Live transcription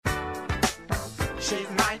She's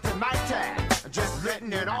mighty, mighty. Just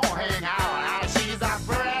letting it all hang out. She's a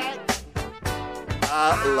bread.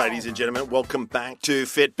 Ladies and gentlemen, welcome back to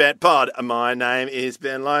Fitbet Pod. My name is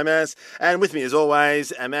Ben Lomas, and with me, as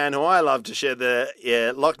always, a man who I love to share the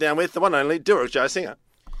lockdown with, the one and only Durek Joe Singer.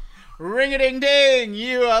 Ring-a-ding-ding!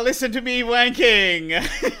 You are listening to me wanking.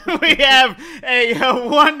 We have a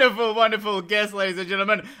wonderful, wonderful guest, ladies and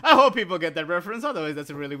gentlemen. I hope people get that reference. Otherwise, that's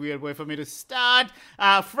a really weird way for me to start.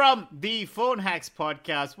 From the Phone Hacks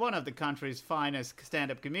podcast, one of the country's finest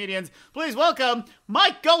stand-up comedians. Please welcome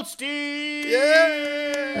Mike Goldstein.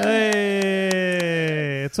 Yeah!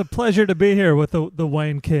 Hey, it's a pleasure to be here with the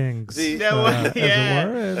Wayne Kings, as it were.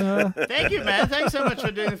 And, Thank you, man. Thanks so much for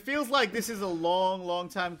doing it. It feels like this is a long, long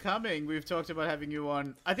time coming. We've talked about having you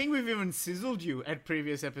on. I think we've even sizzled you at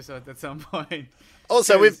previous episodes at some point.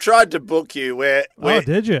 Also, we've tried to book you where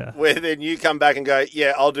did you? Where then you come back and go,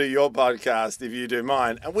 yeah, I'll do your podcast if you do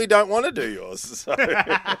mine. And we don't want to do yours. So.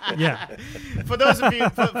 Yeah. For those of you,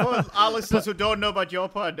 for our listeners who don't know about your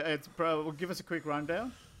pod, give us a quick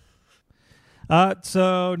rundown.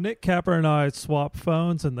 So Nick Capper and I swap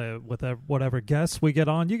phones with whatever guests we get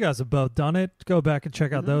on. You guys have both done it. Go back and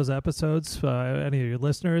check out those episodes, any of your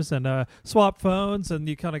listeners, and swap phones, and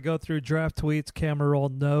you kind of go through draft tweets, camera roll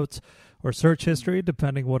notes, or search history,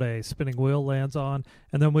 depending what a spinning wheel lands on.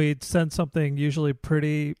 And then we'd send something usually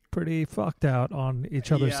pretty fucked out on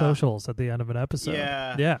each other's socials at the end of an episode.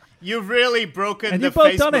 Yeah. You've really broken and the you've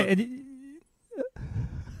both Facebook. done it. And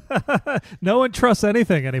no one trusts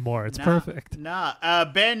anything anymore. It's perfect.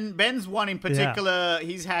 Ben's one in particular,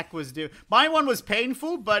 his hack was my one was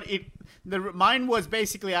painful, but mine was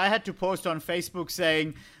basically I had to post on Facebook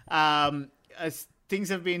saying things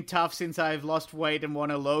have been tough since I've lost weight and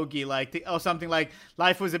won a Logie, or something like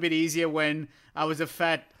life was a bit easier when I was a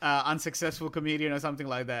fat, unsuccessful comedian or something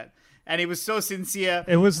like that. And it was so sincere.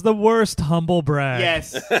 It was the worst humble brag.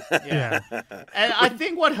 Yes. Yeah. And I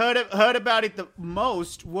think what hurt about it the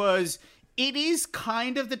most was it is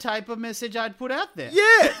kind of the type of message I'd put out there.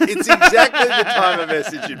 Yeah, it's exactly the type of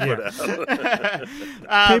message you'd put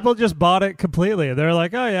out. People just bought it completely. They're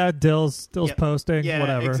like, oh, yeah, Dill's posting,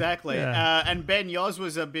 whatever. Exactly. Yeah. And Ben, yours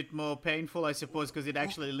was a bit more painful, I suppose, because it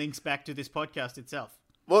actually links back to this podcast itself.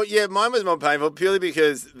 Well, yeah, mine was more painful purely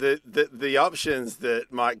because the options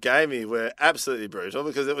that Mike gave me were absolutely brutal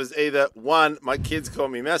because it was either, one, my kids call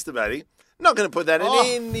me masturbating. Not going to put that in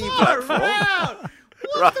any platform.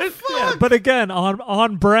 What the fuck? Yeah, but again,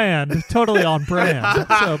 on brand, totally on brand.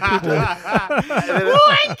 So people...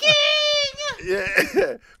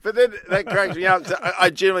 Yeah, but then that cracked me up because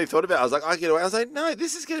I genuinely thought about it. I was like, I get away. I was like, no,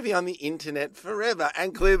 this is going to be on the internet forever.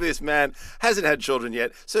 And clearly this man hasn't had children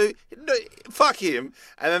yet. So, no, fuck him.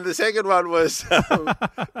 And then the second one was,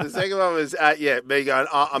 me going,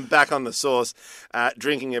 I'm back on the sauce,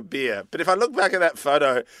 drinking a beer. But if I look back at that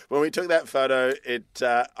photo, when we took that photo,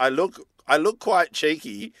 I look quite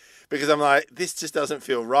cheeky. Because I'm like, this just doesn't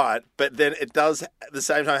feel right. But then it does, at the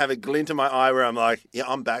same time, have a glint in my eye where I'm like, yeah,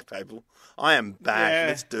 I'm back, people. I am back. Yeah.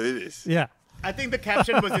 Let's do this. Yeah. I think the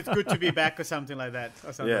caption was, it's good to be back or something like that.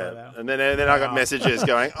 And then I got messages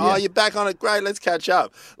going, you're back on it. Great. Let's catch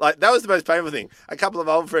up. Like, that was the most painful thing. A couple of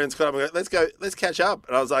old friends caught up and go, let's catch up.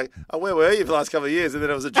 And I was like, oh, where were you for the last couple of years? And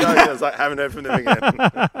then it was a joke. And I was like, haven't heard from them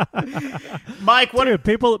again. Mike, what... Dude,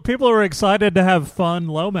 people were excited to have fun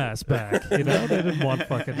Lomas back. You know, they didn't want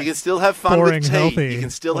fucking... You can still have fun boring, with tea. healthy You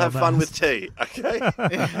can still have fun with tea. Okay?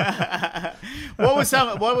 What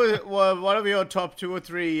are your top 2 or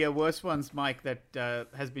 3 worst ones, Mike, that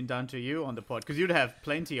has been done to you on the pod? Because you'd have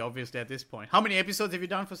plenty, obviously, at this point. How many episodes have you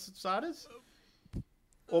done for starters?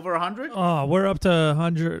 Over 100? Oh, we're up to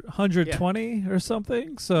 120 or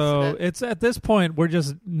something. So it's at this point, we're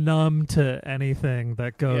just numb to anything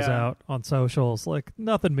that goes out on socials. Like,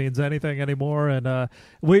 nothing means anything anymore. And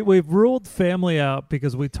we've ruled family out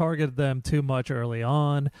because we targeted them too much early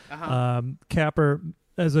on. Capper...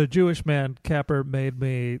 As a Jewish man, Capper made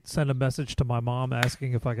me send a message to my mom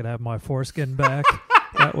asking if I could have my foreskin back.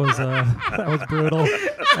 That was brutal.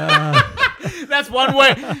 That's one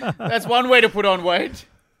way. That's one way to put on weight.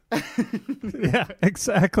 Yeah,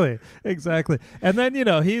 exactly. And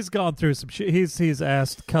then he's gone through some shit. He's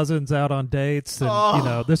asked cousins out on dates,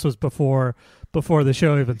 and this was before the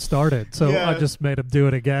show even started. So I just made him do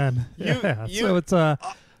it again. So it's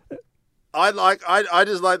I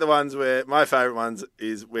just like the ones where my favorite ones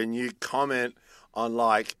is when you comment on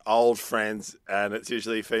like old friends and it's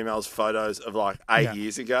usually females' photos of like 8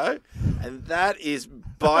 years ago. And that is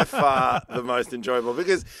by far the most enjoyable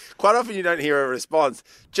because quite often you don't hear a response.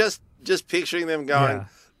 Just picturing them going,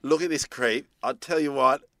 look at this creep. I'll tell you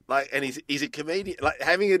what, Like, and he's a comedian. Like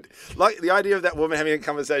having it, like the idea of that woman having a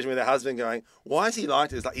conversation with her husband, going, "Why is he like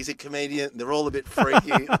this?" Like, he's a comedian. They're all a bit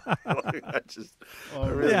freaky. I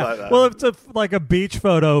really like that. Well, it's like a beach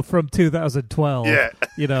photo from 2012. Yeah.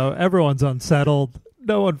 You know, everyone's unsettled.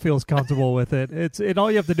 No one feels comfortable with it.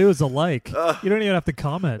 All you have to do is a like. You don't even have to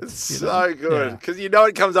comment. It's so good because you know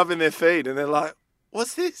it comes up in their feed, and they're like,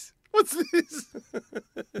 "What's this? What's this?"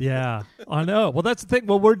 Yeah, I know. Well, that's the thing.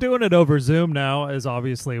 Well, we're doing it over Zoom now, as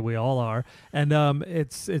obviously we all are, and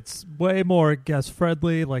it's way more guest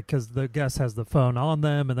friendly, like because the guest has the phone on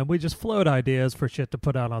them, and then we just float ideas for shit to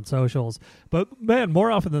put out on socials. But man, more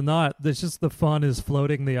often than not, there's just the fun is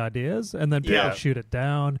floating the ideas, and then people shoot it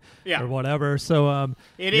down or whatever. So I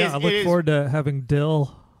look forward to having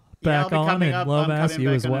Dill back on, and Lomas,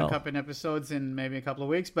 you as well. A couple of episodes in maybe a couple of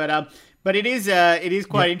weeks, but it is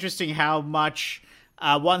quite interesting how much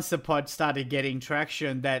once the pod started getting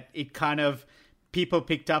traction, that it kind of people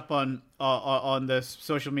picked up on the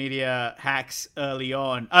social media hacks early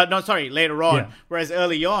on. Later on. Yeah. Whereas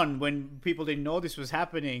early on, when people didn't know this was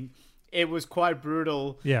happening, it was quite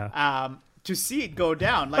brutal. Yeah. To see it go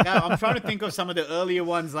down. Like I'm trying to think of some of the earlier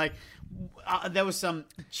ones, like. There was some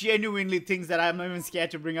genuinely things that I'm not even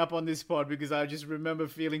scared to bring up on this pod because I just remember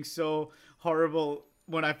feeling so horrible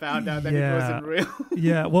when I found out that it wasn't real.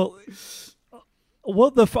 Yeah, well,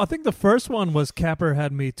 I think the first one was Capper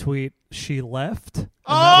had me tweet she left. And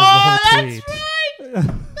that was the whole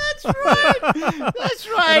tweet. That's right. That's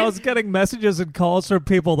right. And I was getting messages and calls from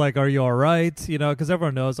people like, "Are you all right?" You know, because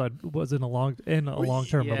everyone knows I was in a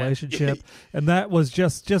long-term relationship, and that was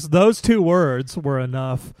just those two words were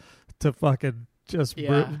enough to fucking just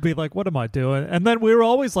be like, what am I doing? And then we were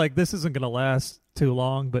always like, this isn't going to last too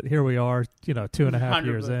long, but here we are, 2.5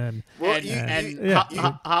 years in. Well,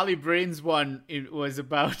 Harley Breen's one, it was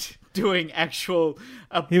about doing actual...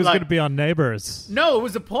 he was going to be on Neighbors. No, it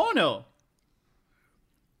was a porno.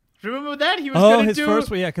 Remember that? He was going to do... his first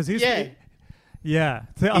one, because he's... Yeah,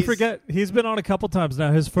 I forget. He's been on a couple times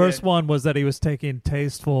now. His first one was that he was taking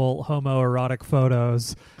tasteful homoerotic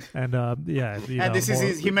photos, and this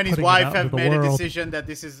is him and his wife have made a decision that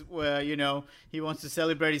this is where he wants to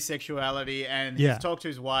celebrate his sexuality, and he's talked to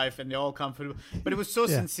his wife, and they're all comfortable. But it was so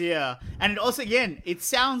sincere, and it also again, it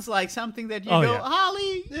sounds like something that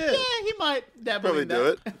Harley, he might dabble in that. Do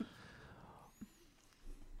it.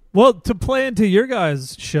 Well, to play into your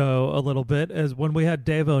guys' show a little bit, is when we had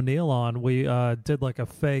Dave O'Neill on, we did like a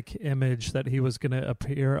fake image that he was going to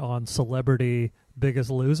appear on Celebrity Biggest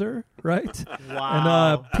Loser, right?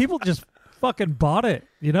 Wow. And people just fucking bought it,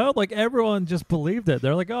 Like everyone just believed it.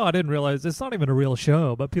 They're like, oh, I didn't realize it's not even a real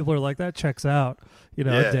show. But people are like, that checks out.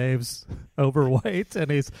 Dave's overweight and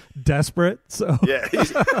he's desperate. So yeah,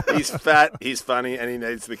 he's fat, he's funny, and he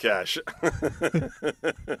needs the cash.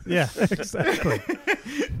 Yeah, exactly.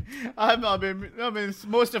 I mean,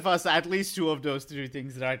 most of us, at least two of those three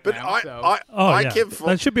things right but now.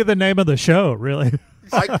 That should be the name of the show, really.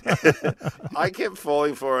 I kept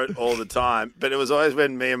falling for it all the time, but it was always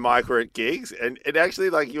when me and Mike were at gigs, and it actually,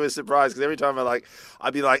 like, you were surprised because every time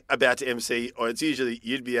I'd be like about to MC, or it's usually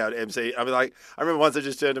you'd be able to MC. I'd be like, I remember once I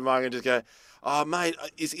just turned to Mike and just go, "Oh, mate,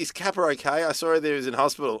 is Kappa okay? I saw her there, he was in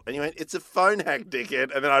hospital." And you went, "It's a phone hack,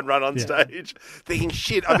 dickhead." And then I'd run on stage thinking,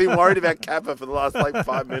 shit, I've been worried about Kappa for the last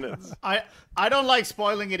 5 minutes. I don't like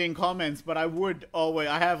spoiling it in comments, but I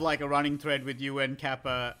have like a running thread with you and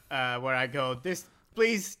Kappa where I go,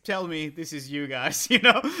 please tell me this is you guys.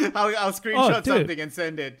 I'll screenshot something and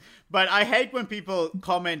send it. But I hate when people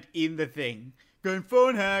comment in the thing going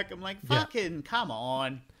phone hack. I'm like, fucking come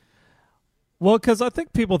on. Well, because I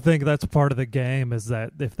think people think that's part of the game is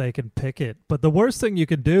that if they can pick it. But the worst thing you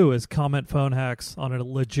can do is comment phone hacks on a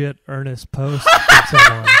legit earnest post from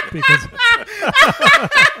someone. Because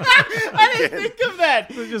I didn't think of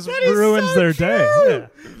that. It just ruins their day. Yeah.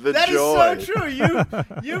 That joy. Is so true.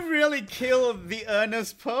 You really kill the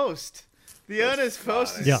earnest post. The earnest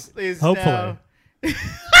post is hopefully. Now...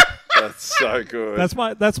 That's so good.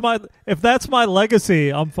 If that's my legacy,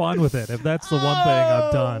 I'm fine with it. If that's the one thing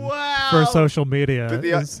I've done for social media. But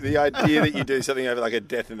the idea that you do something over like a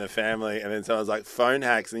death in the family, and then someone's like phone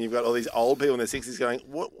hacks, and you've got all these old people in their 60s going,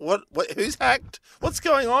 what, who's hacked? What's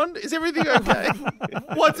going on? Is everything okay?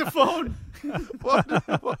 What's a phone? What?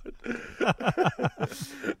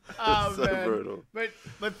 Oh, so man. Brutal.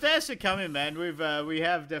 But thanks for coming, man. We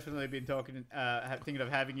have definitely been thinking of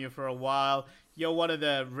having you for a while. You're one of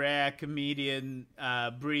the rare comedian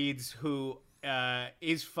breeds who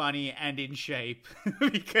is funny and in shape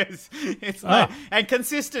because it's and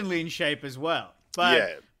consistently in shape as well.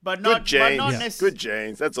 But but not genes. necessarily. Good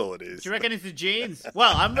genes. That's all it is. Do you reckon it's the genes?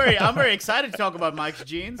 Well, I'm very excited to talk about Mike's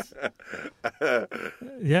genes.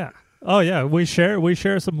 Yeah. Oh yeah, we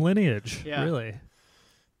share some lineage. Yeah. Really.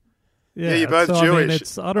 Yeah, you're both so,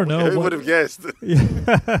 Jewish. I don't know. Who would have guessed?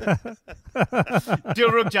 Dilruk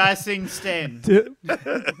Jayasingh Stain.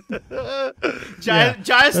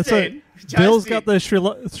 Jayasingh. Bill's got the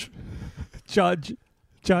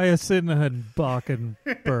Jayasin and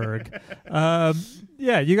Bakenberg.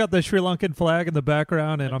 Yeah, you got the Sri Lankan flag in the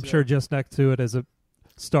background, and I'm sure just next to it is a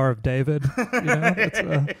Star of David. You know,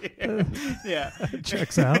 Yeah,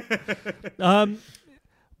 checks out.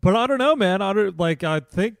 But I don't know, man. I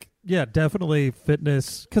think. Yeah, definitely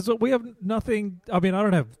fitness, because we have nothing. I mean, I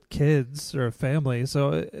don't have kids or a family,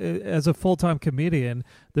 so as a full-time comedian,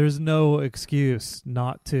 there's no excuse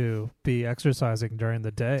not to be exercising during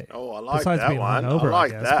the day. Oh, I like besides that being one. hungover, I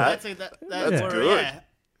like guess, that. that's good. Yeah.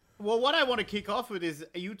 Well, what I want to kick off with is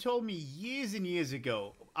you told me years and years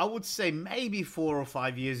ago, I would say maybe 4 or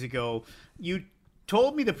 5 years ago, you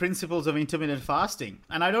told me the principles of intermittent fasting,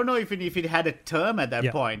 and I don't know if it had a term at that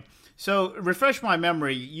point. So, refresh my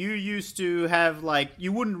memory. You used to have,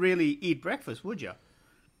 you wouldn't really eat breakfast, would you?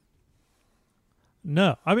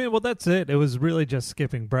 No. I mean, well, that's it. It was really just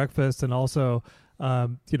skipping breakfast, and also,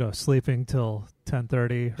 sleeping till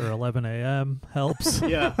 10:30 or 11 a.m. helps.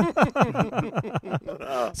 Yeah.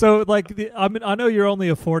 So, I know you're only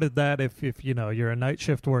afforded that if you're a night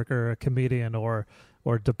shift worker, a comedian, or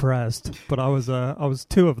depressed. But I was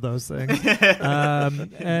two of those things,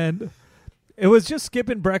 and it was just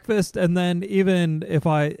skipping breakfast, and then even if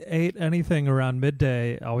I ate anything around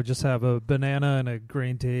midday, I would just have a banana and a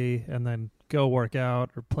green tea, and then go work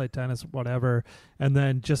out or play tennis, whatever, and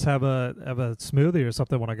then just have a smoothie or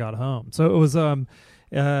something when I got home. So it was not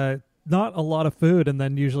a lot of food, and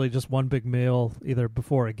then usually just one big meal either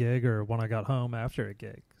before a gig or when I got home after a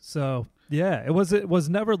gig. So yeah, it was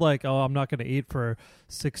never like, oh, I'm not going to eat for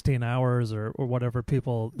 16 hours or whatever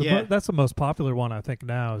people. That's the most popular one I think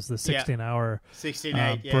now is the 16-hour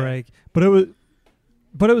 16-8 break. But it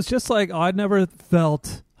was just like I never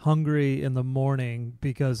felt hungry in the morning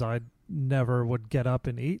because I never would get up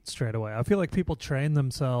and eat straight away. I feel like people train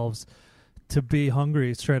themselves to be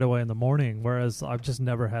hungry straight away in the morning, whereas I've just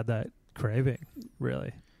never had that craving,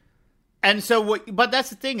 really. And so, but that's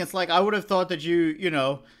the thing. It's like I would have thought that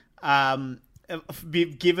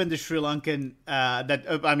given the Sri Lankan,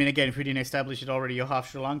 again, if we didn't establish it already, you're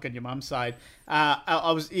half Sri Lankan, your mum's side.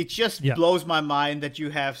 It just blows my mind that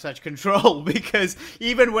you have such control, because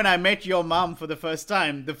even when I met your mum for the first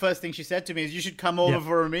time, the first thing she said to me is, you should come over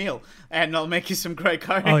for a meal and I'll make you some great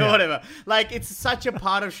curry or whatever. Like, it's such a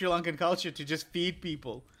part of Sri Lankan culture to just feed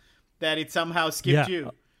people that it somehow skipped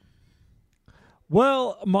you.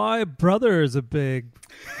 Well, my brother is a big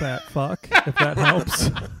fat fuck, if that helps.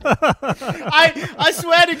 I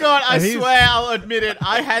swear to God, I'll admit it.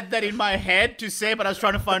 I had that in my head to say, but I was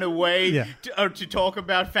trying to find a way to talk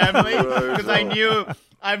about family, because I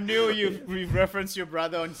knew you've referenced your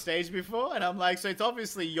brother on stage before, and I'm like, so it's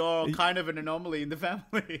obviously you're kind of an anomaly in the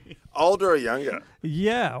family. Older or younger?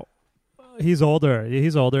 Yeah, he's older.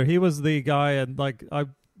 He was the guy, and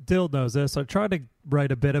Dill knows this. I tried to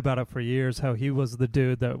write a bit about it for years, how he was the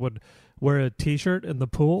dude that would wear a T-shirt in the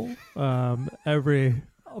pool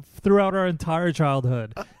throughout our entire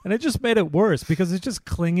childhood, and it just made it worse because it's just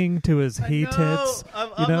clinging to his tits.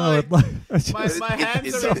 It's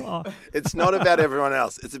not about everyone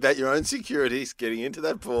else. It's about your own securities getting into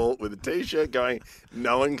that pool with a T-shirt going,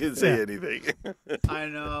 no one can see anything. I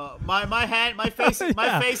know. My face is in my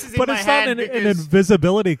hand. But it's not an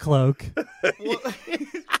invisibility cloak.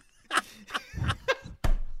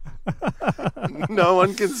 No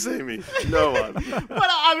one can see me. No one. But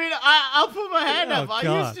I mean, I'll put my hand up. God.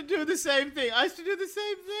 I used to do the same thing.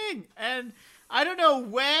 And I don't know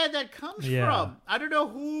where that comes from. I don't know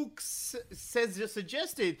who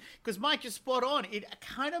suggested, because Mike, you're spot on. It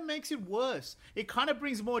kind of makes it worse. It kind of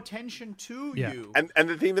brings more attention to you. And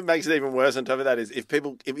the thing that makes it even worse on top of that is if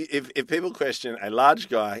people question a large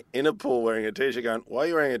guy in a pool wearing a T-shirt going, why are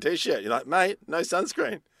you wearing a T-shirt? You're like, mate, no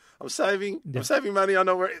sunscreen. I'm saving money on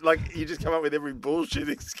not wearing. Like, you just come up with every bullshit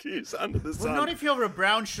excuse under the sun. Well, not if you're a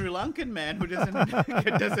brown Sri Lankan man who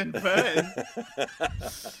doesn't burn.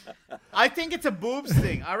 I think it's a boobs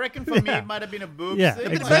thing. I reckon for me it might have been a boobs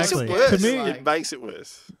thing. It makes it worse. To me, it makes it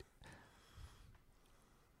worse.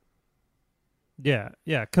 Yeah,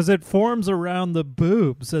 because it forms around the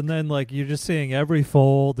boobs, and then you're just seeing every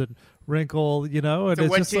fold and wrinkle, and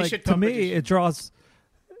it's just like, to me, it draws.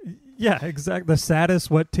 Yeah, exactly. The saddest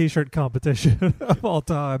wet T-shirt competition of all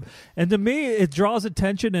time. And to me, it draws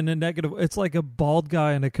attention in a negative. It's like a bald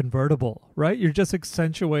guy in a convertible, right? You're just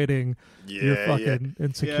accentuating your fucking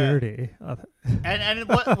insecurity. Yeah. And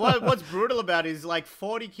what's brutal about it is like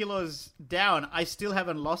 40 kilos down, I still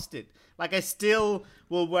haven't lost it. Like I still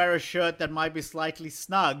will wear a shirt that might be slightly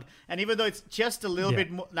snug, and even though it's just a little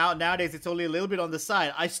bit more, nowadays it's only a little bit on the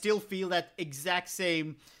side, I still feel that exact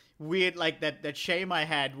same weird, like that shame I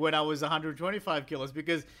had when I was 125 kilos,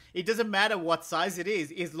 because it doesn't matter what size it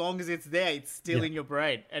is, as long as it's there, it's still in your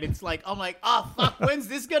brain. And it's like, I'm like, oh fuck, when's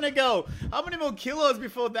this gonna go? How many more kilos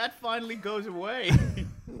before that finally goes away?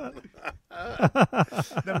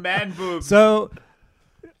 The man boobs. So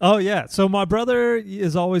my brother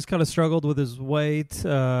has always kind of struggled with his weight,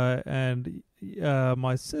 and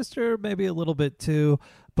my sister maybe a little bit too,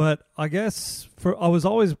 but I guess I was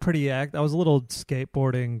always pretty I was a little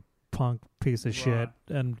skateboarding punk piece of shit,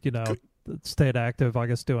 and stayed active, I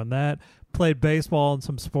guess, doing that. Played baseball and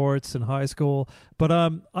some sports in high school, but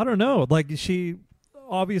I don't know, like she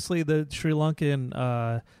obviously the Sri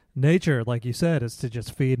Lankan nature, like you said, is to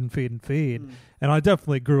just feed and feed and feed. And I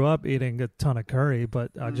definitely grew up eating a ton of curry,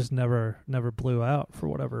 but I just never blew out for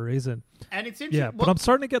whatever reason. And it's interesting. Yeah, but I'm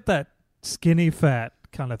starting to get that skinny fat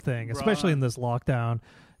kind of thing, especially in this lockdown.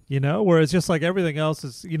 Where it's just like everything else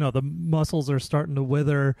is, the muscles are starting to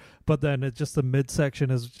wither, but then it's just the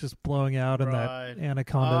midsection is just blowing out, and that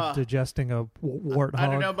anaconda digesting a warthog. I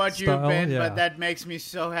don't know about you, Ben, but that makes me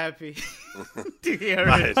so happy to hear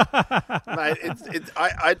it. Mate,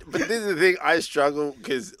 but this is the thing, I struggle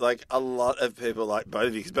because like a lot of people, like both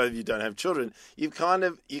of you, because both of you don't have children, you kind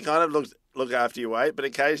of look after your weight, but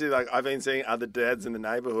occasionally, like I've been seeing other dads in the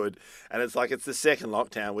neighborhood, and it's like it's the second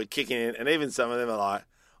lockdown, we're kicking in, and even some of them are like,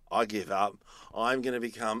 I give up. I'm going to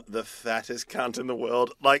become the fattest cunt in the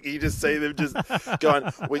world. Like, you just see them just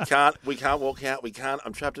going, we can't walk out.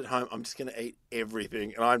 I'm trapped at home. I'm just going to eat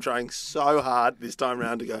everything. And I'm trying so hard this time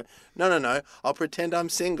around to go, no. I'll pretend I'm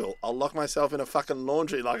single. I'll lock myself in a fucking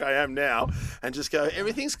laundry like I am now and just go,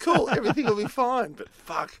 everything's cool. Everything will be fine. But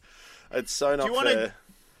fuck, it's so not fair.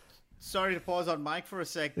 Sorry to pause on Mike for a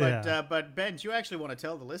sec, but Ben, do you actually want to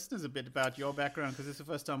tell the listeners a bit about your background? Because it's the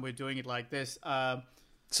first time we're doing it like this.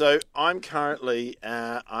 So I'm currently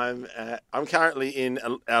in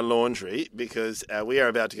our laundry because we are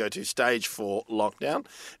about to go to stage 4 lockdown,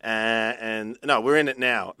 and no, we're in it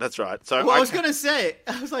now. That's right. So I was going to say,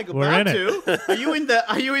 I was like, about to. Are you in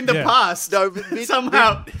the past? No,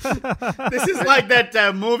 somehow. This is like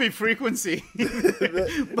that movie Frequency. This is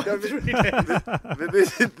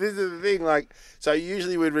the thing. Like, so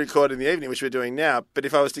usually we'd record in the evening, which we're doing now. But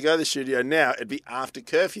if I was to go to the studio now, it'd be after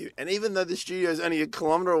curfew. And even though the studio is only a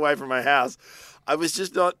kilometre away from my house, I was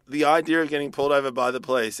just not, the idea of getting pulled over by the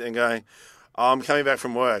police and going, oh, I'm coming back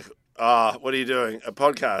from work. What are you doing? A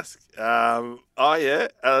podcast.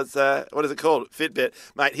 What is it called? Fitbit.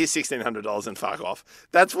 Mate, here's $1,600 and fuck off.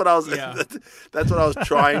 That's what I was that's what I was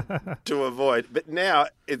trying to avoid. But now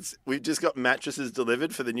we've just got mattresses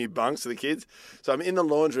delivered for the new bunks for the kids. So I'm in the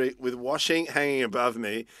laundry with washing hanging above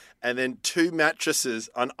me and then 2 mattresses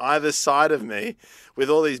on either side of me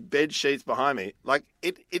with all these bed sheets behind me. Like,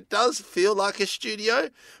 it does feel like a studio,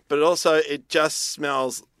 but also it just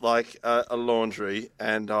smells like a laundry,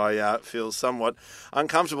 and I feel somewhat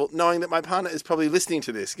uncomfortable knowing that my partner is probably listening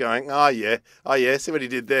to this going, oh yeah, see what he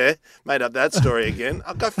did there? Made up that story again.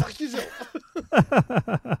 I'll go fuck yourself.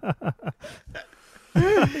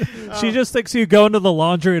 She just thinks you go into the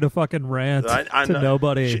laundry to fucking rant to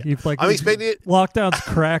nobody. I'm expecting it. Lockdown's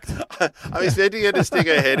cracked. I'm expecting her to stick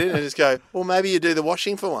her head in and just go, well, maybe you do the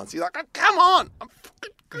washing for once. You're like, oh, come on. I'm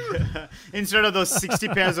fucking good. Instead of those 60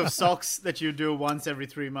 pairs of socks that you do once every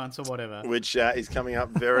 3 months or whatever. Which is coming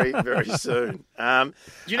up very, very soon.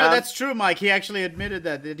 That's true, Mike. He actually admitted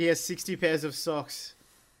that he has 60 pairs of socks.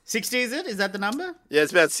 60 is it? Is that the number? Yeah,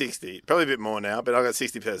 it's about 60. Probably a bit more now, but I've got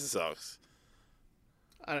 60 pairs of socks.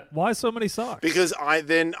 Why so many socks? Because I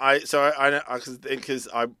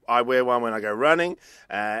wear one when I go running,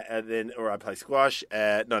 or I play squash,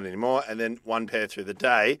 not anymore, and then 1 pair through the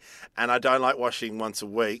day. And I don't like washing once a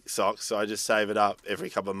week socks, so I just save it up every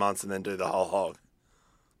couple of months and then do the whole hog.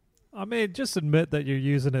 I mean, just admit that you're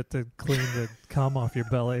using it to clean the cum off your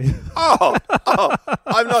belly. Oh,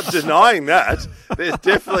 I'm not denying that. There's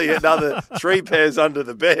definitely another 3 pairs under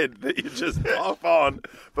the bed that you just pop on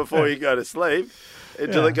before you go to sleep.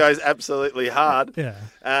 Until it goes absolutely hard.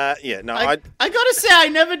 I gotta say, I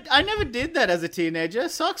never did that as a teenager.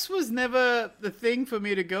 Socks was never the thing for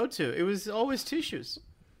me to go to. It was always tissues.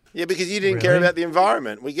 Yeah, because you didn't Really? care about the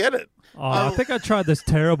environment. We get it. I think I tried this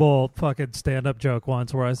terrible fucking stand-up joke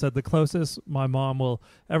once where I said the closest my mom will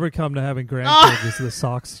ever come to having grandkids is the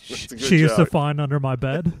socks a good she used to joke. find under my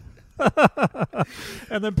bed.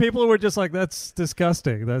 And then people were just like, "That's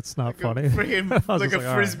disgusting. That's not funny." Freaking I was like just a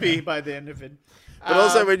all right. frisbee by the end of it. But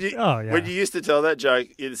also, when you oh, yeah. when you used to tell that joke,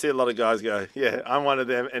 you'd see a lot of guys go, "Yeah, I'm one of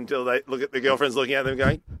them," until they look at the girlfriends looking at them,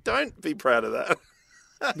 going, "Don't be proud of that."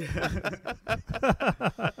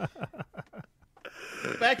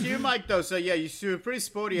 Back to you, Mike. Though, so yeah, you were pretty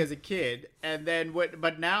sporty as a kid, and then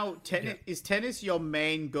but now is tennis your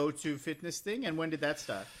main go-to fitness thing? And when did that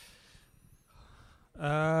start?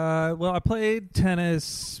 Well, I played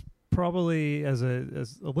tennis probably as a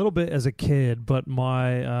little bit as a kid, but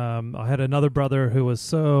my I had another brother who was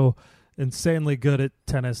so insanely good at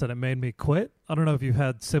tennis that it made me quit. I don't know if you've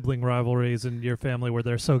had sibling rivalries in your family where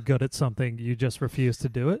they're so good at something you just refuse to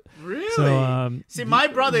do it. Really? So, See, my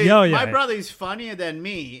brother, yeah. my brother is funnier than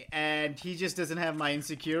me, and he just doesn't have my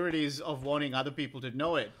insecurities of wanting other people to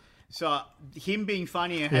know it. So him being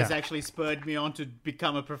funnier has actually spurred me on to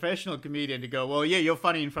become a professional comedian, to go, well, yeah, you're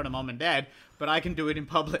funny in front of mom and dad, but I can do it in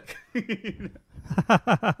public.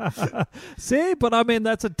 See, but I mean,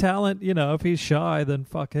 that's a talent, if he's shy, then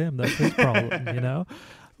fuck him. That's his problem,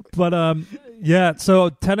 But, yeah, so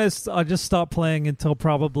tennis, I just stopped playing until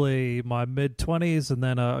probably my mid-20s, and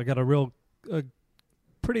then I got a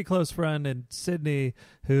pretty close friend in Sydney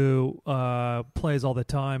who plays all the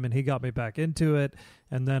time, and he got me back into it.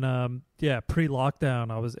 And then,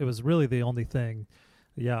 pre-lockdown, it was really the only thing,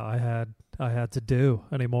 I had to do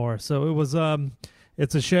anymore. So it was,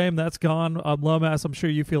 it's a shame that's gone. Lomas, I'm sure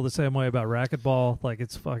you feel the same way about racquetball. Like,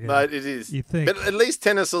 it's fucking. But it is. You think? But at least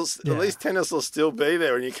tennis will still be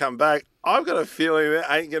there when you come back. I've got a feeling there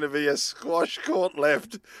ain't going to be a squash court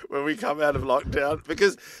left when we come out of lockdown,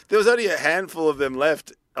 because there was only a handful of them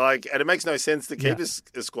left. And it makes no sense to keep a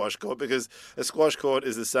squash court, because a squash court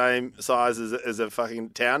is the same size as a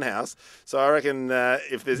fucking townhouse. So I reckon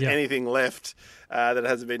if there's anything left that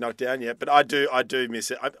hasn't been knocked down yet, but I do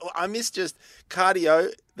miss it. I miss just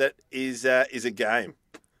cardio that is a game.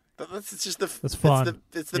 It's just It's fun.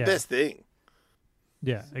 It's the best thing.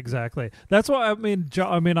 Yeah, exactly. That's why I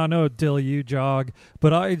know, Dill, you jog,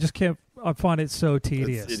 but I just can't. I find it so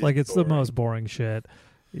tedious. It's the most boring shit.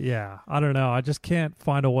 Yeah, I don't know. I just can't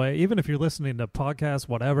find a way. Even if you're listening to podcasts,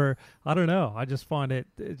 whatever, I don't know. I just find it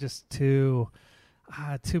just too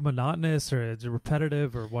monotonous, or it's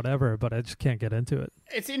repetitive or whatever, but I just can't get into it.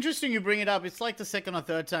 It's interesting you bring it up. It's like the second or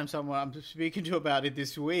third time someone I'm speaking to about it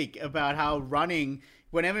this week, about how running,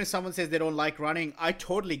 whenever someone says they don't like running, I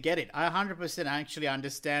totally get it. I 100% actually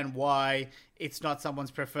understand why it's not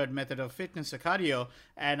someone's preferred method of fitness or cardio.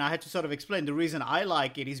 And I had to sort of explain the reason I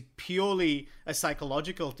like it is purely a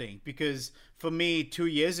psychological thing. Because for me, 2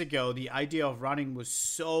 years ago, the idea of running was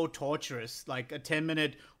so torturous. Like a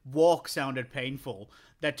 10-minute walk sounded painful,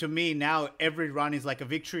 that to me now every run is like a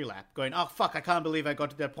victory lap, going, oh fuck, I can't believe I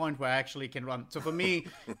got to that point where I actually can run. So for me,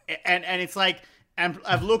 and it's like, and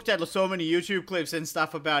I've looked at so many YouTube clips and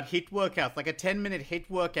stuff about HIIT workouts. Like a 10-minute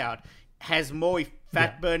HIIT workout has more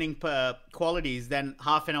fat-burning qualities than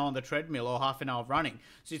half an hour on the treadmill or half an hour of running.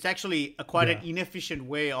 So it's actually quite an inefficient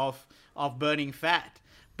way of burning fat.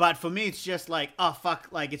 But for me, it's just like, oh fuck,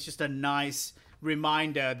 like it's just a nice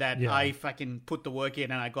reminder that I fucking put the work in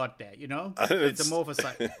and I got there, It's a more of a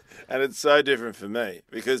cycle. And it's so different for me,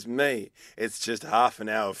 because it's just half an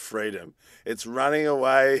hour of freedom. It's running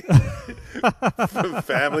away from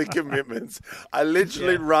family commitments. I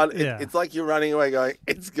literally run. It's like you're running away going,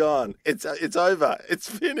 it's gone. It's over. It's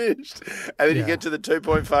finished. And then you get to the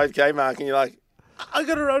 2.5K mark and you're like, I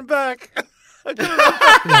got to run back.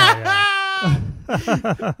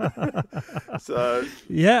 So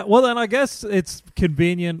well, then I guess it's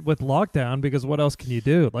convenient with lockdown, because what else can you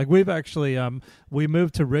do? Like, we've actually we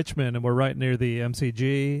moved to Richmond, and we're right near the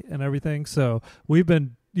MCG and everything, so we've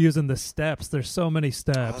been using the steps. There's so many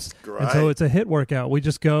steps. Oh, and so it's a HIIT workout. We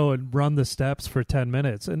just go and run the steps for 10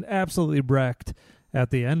 minutes and absolutely wrecked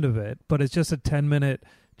at the end of it, but it's just a 10-minute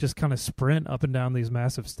just kind of sprint up and down these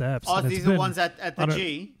massive steps. Oh, these are ones at the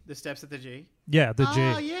G, the steps at the G? Yeah, the G.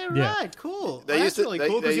 Oh, yeah, right, cool. That's really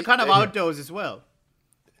cool, because you're kind of outdoors as well.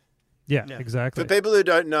 Yeah, exactly. For people who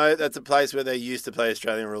don't know, that's a place where they used to play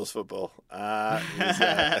Australian rules football.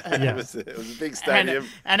 It was a big stadium.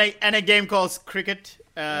 And a game called cricket.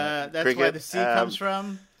 That's where the C comes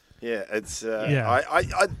from. Yeah, it's Yeah.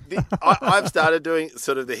 I've started doing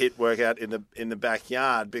sort of the HIIT workout in the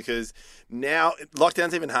backyard because now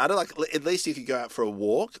lockdown's even harder. Like at least you could go out for a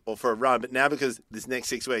walk or for a run, but now because this next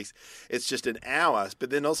 6 weeks it's just an hour.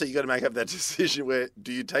 But then also you got to make up that decision where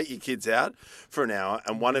do you take your kids out for an hour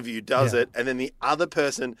and one of you does it, and then the other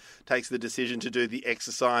person takes the decision to do the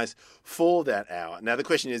exercise for that hour. Now the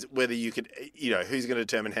question is whether you could, who's going to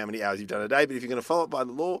determine how many hours you've done a day? But if you're going to follow it by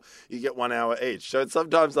the law, you get 1 hour each. So it's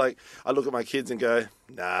sometimes like I look at my kids and go,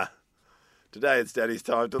 nah, today it's daddy's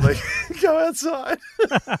time to go outside.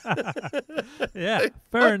 Yeah,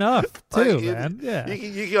 fair enough too, man. Yeah.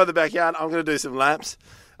 You can go in the backyard. I'm going to do some laps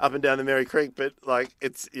up and down the Merry Creek, but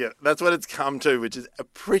that's what it's come to, which is a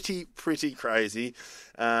pretty crazy.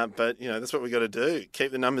 But that's what we got to do.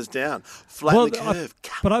 Keep the numbers down, flatten the curve.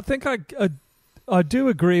 But I think I do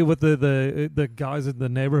agree with the guys in the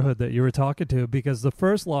neighborhood that you were talking to, because the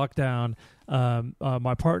first lockdown,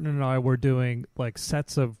 my partner and I were doing like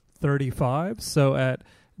sets of 35. So at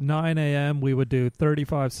 9 a.m. we would do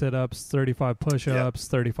 35 sit-ups, 35 push-ups,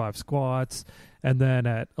 35 squats. And then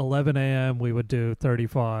at 11 a.m. we would do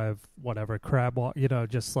 35, whatever, crab walk,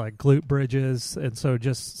 just like glute bridges. And so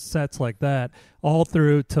just sets like that all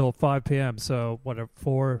through till 5 p.m. So whatever,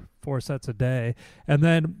 four sets a day. And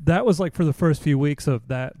then that was like for the first few weeks of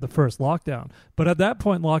the first lockdown. But at that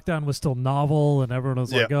point, lockdown was still novel and everyone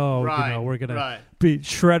was like, we're going to be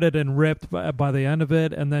shredded and ripped by the end of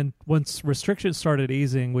it. And then once restrictions started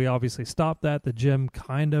easing, we obviously stopped that. The gym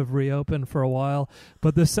kind of reopened for a while.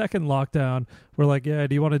 But the second lockdown, we're like, do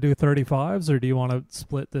you want to do 35s or do you want to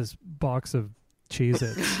split this box of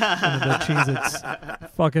Cheez-Its? And the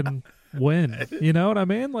Cheez-Its fucking win. You know what I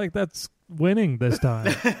mean? Like, that's winning this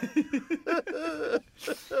time.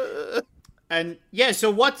 And so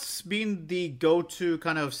what's been the go-to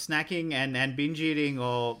kind of snacking and binge eating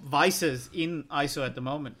or vices in ISO at the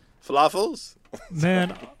moment? Falafels?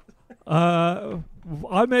 Man,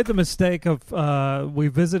 I made the mistake of we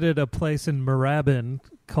visited a place in Moorabbin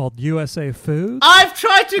called USA Foods. I've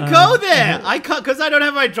tried to go there. I can't, because I don't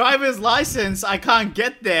have my driver's license. I can't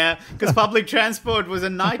get there because public transport was a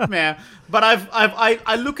nightmare. But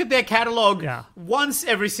I look at their catalog once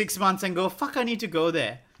every 6 months and go, fuck, I need to go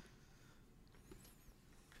there.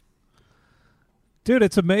 Dude,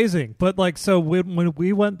 it's amazing. But like, so when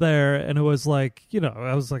we went there, and it was like,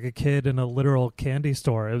 I was like a kid in a literal candy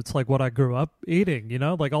store. It's like what I grew up eating,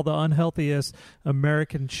 like all the unhealthiest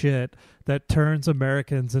American shit that turns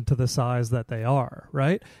Americans into the size that they are,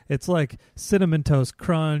 right? It's like Cinnamon Toast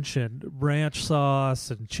Crunch and ranch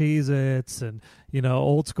sauce and Cheez-Its and,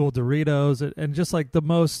 old school Doritos and just like the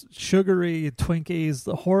most sugary Twinkies,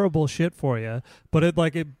 the horrible shit for you. But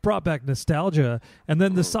it brought back nostalgia. And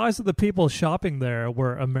then the size of the people shopping there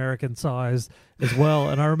were American sized as well.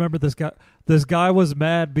 And I remember this guy was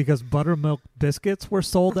mad because buttermilk biscuits were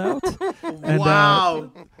sold out. And,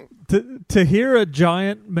 wow. To hear a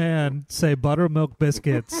giant man say buttermilk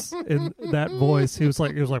biscuits in that voice, he was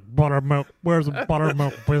like buttermilk. Where's the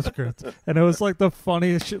buttermilk biscuits? And it was like the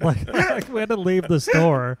funniest shit. Like we had to leave the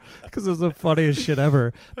store because it was the funniest shit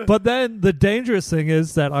ever. But then the dangerous thing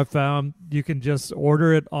is that I found you can just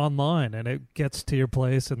order it online and it gets to your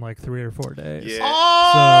place in like 3 or 4 days. Yeah.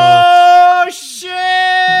 Oh shit!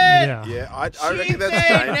 Yeah. I reckon that's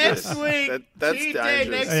dangerous. Next week. That's Cheat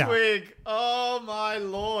dangerous. day next week. Oh my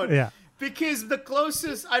lord. Yeah. Because the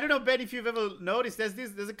closest, I don't know, Ben, if you've ever noticed,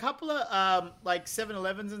 there's a couple of like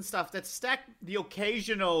 7-Elevens and stuff that stack the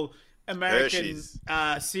occasional American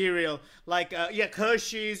cereal, like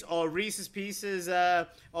Hershey's or Reese's Pieces,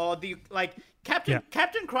 or the like.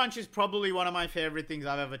 Captain Crunch is probably one of my favorite things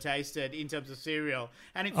I've ever tasted in terms of cereal,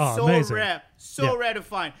 and it's amazing. rare to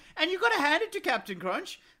find. And you got to hand it to Captain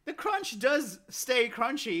Crunch. The crunch does stay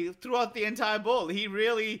crunchy throughout the entire bowl. He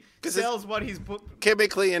really sells what he's put.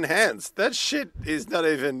 Chemically enhanced. That shit is not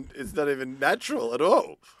even natural at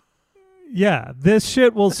all. Yeah, this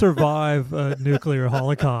shit will survive a nuclear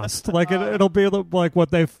holocaust. Like it'll be like what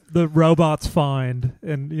the robots find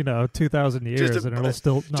in 2,000 years, and it'll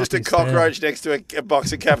still not just be a cockroach stale. next to a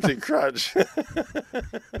box of Captain Crunch. Isn't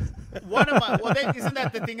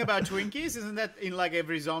that the thing about Twinkies? Isn't that in like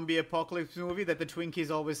every zombie apocalypse movie that the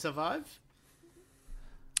Twinkies always survive?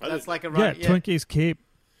 That's like a Twinkies keep.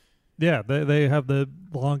 Yeah, they have the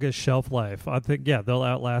longest shelf life. I think, they'll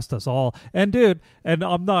outlast us all. And dude,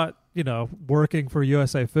 I'm not, working for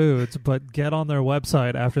USA Foods, but get on their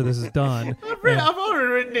website after this is done. I've already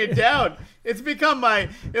written it down. It'll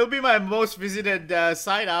be my most visited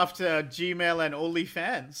site after Gmail and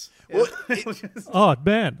OnlyFans. Oh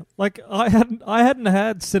man, like I hadn't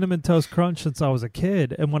had Cinnamon Toast Crunch since I was a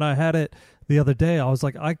kid, and when I had it the other day. I was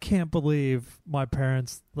like, I can't believe my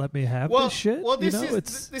parents let me have this shit. Well, this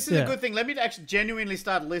is a good thing. Let me actually genuinely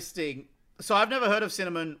start listing. So I've never heard of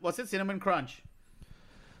cinnamon. What's it? Cinnamon Crunch.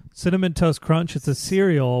 Cinnamon Toast Crunch. It's a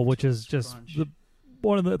cereal, which is just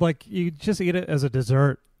one of the, like, you just eat it as a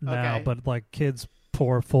dessert now, Okay. but like kids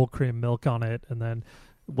pour full cream milk on it and then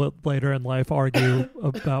later in life argue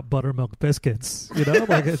about buttermilk biscuits.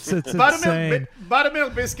 Like it's insane.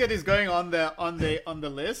 Buttermilk biscuit is going on the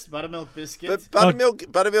list. Buttermilk biscuit. But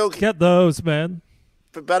buttermilk. Get those, man.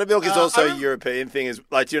 But buttermilk is also a European thing. Is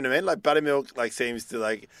like, do you know what I mean? Like buttermilk, like seems to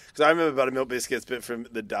like, because I remember buttermilk biscuits, but from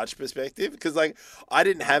the Dutch perspective, because like I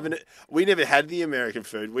didn't have we never had the American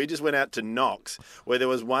food. We just went out to Knox, where there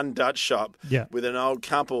was one Dutch shop with an old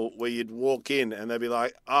couple where you'd walk in and they'd be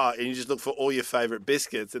like, and you just look for all your favorite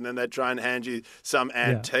biscuits, and then they'd try and hand you some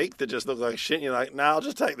antique that just looked like shit. And you're like, nah, I'll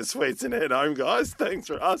just take the sweets and head home, guys. Thanks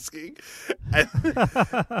for asking. And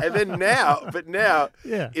then now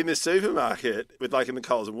in the supermarket with like in the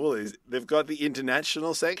Coles and Woolies, they've got the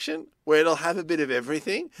international section where it'll have a bit of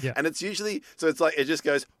everything. Yeah. And it's usually, so it's like, it just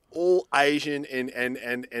goes all Asian and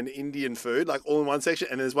Indian food, like all in one section.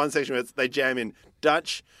 And there's one section where they jam in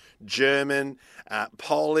Dutch, German,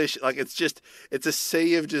 Polish. Like it's a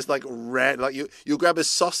sea of just like like you'll grab a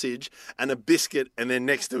sausage and a biscuit and they're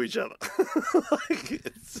next to each other.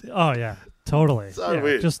 Oh yeah. Totally. So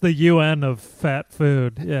weird. Just the UN of fat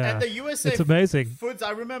food. Yeah. And the USA it's amazing. Foods. I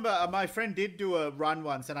remember my friend did do a run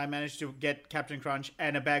once and I managed to get Captain Crunch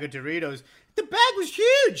and a bag of Doritos. The bag was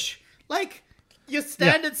huge. Like your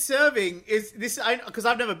standard serving is this, because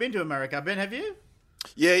I've never been to America. Ben, have you?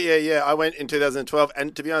 Yeah. I went in 2012,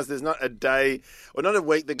 and to be honest, there's not a day or not a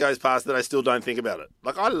week that goes past that I still don't think about it.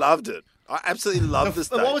 Like, I loved it. I absolutely loved the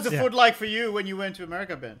States. What was the food like for you when you went to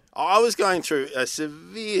America, Ben? I was going through a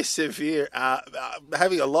severe,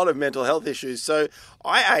 having a lot of mental health issues, so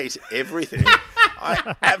I ate everything.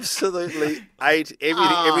 I absolutely ate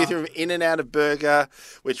everything from In-N-Out burger,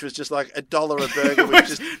 which was just like $1 a burger. Which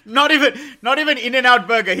just not even In-N-Out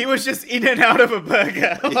burger. He was just in and out of a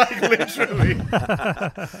burger, like literally.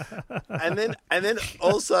 and then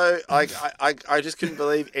also, like I just couldn't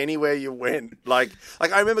believe anywhere you went. Like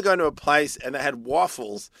I remember going to a place and they had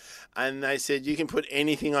waffles, and they said you can put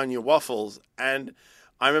anything on your waffles, and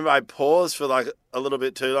I remember I paused for like a little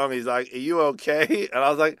bit too long. He's like, "Are you okay?" And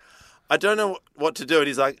I was like, I don't know what to do. And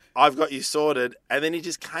he's like, I've got you sorted. And then he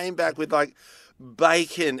just came back with like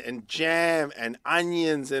bacon and jam and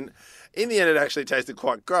onions. And in the end, it actually tasted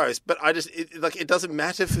quite gross. But it doesn't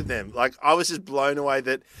matter for them. Like, I was just blown away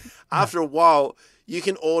that after a while, you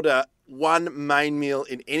can order one main meal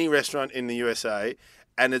in any restaurant in the USA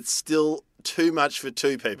and it's still too much for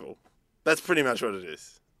two people. That's pretty much what it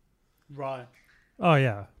is. Right. Oh,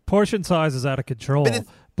 yeah. Portion size is out of control.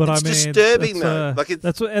 But it's disturbing though.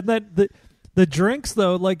 The drinks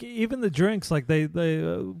though, like even the drinks, like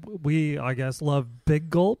we I guess love big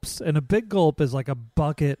gulps, and a big gulp is like a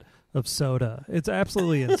bucket of soda. It's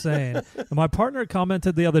absolutely insane. And my partner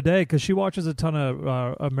commented the other day because she watches a ton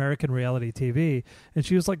of American reality TV, and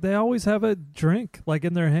she was like, they always have a drink like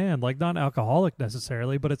in their hand, like not alcoholic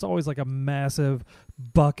necessarily, but it's always like a massive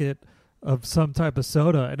bucket of some type of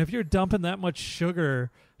soda. And if you're dumping that much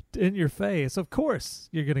sugar in your face, of course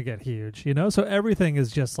you're gonna get huge, so everything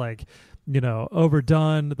is just like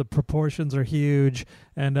overdone. The proportions are huge,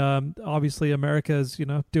 and obviously America's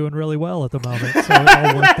doing really well at the moment, so it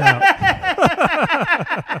all worked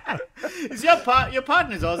out. Is your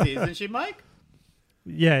partner's Aussie, isn't she, Mike?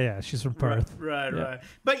 Yeah, she's from Perth. Right.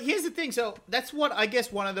 But here's the thing. So that's what I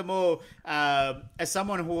guess one of the more, as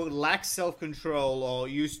someone who lacks self-control or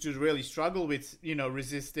used to really struggle with,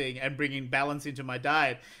 resisting and bringing balance into my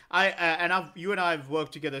diet. You and I have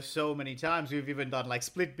worked together so many times. We've even done like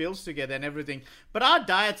split bills together and everything. But our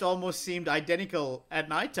diets almost seemed identical at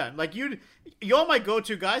nighttime. Like you're my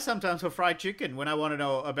go-to guy sometimes for fried chicken. When I want to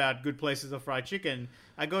know about good places of fried chicken,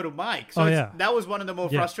 I go to Mike. So that was one of the more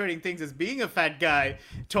frustrating things as being a fat guy,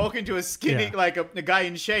 talking to a skinny, like a guy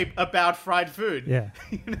in shape about fried food. Yeah.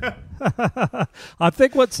 I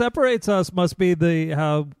think what separates us must be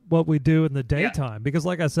what we do in the daytime. Because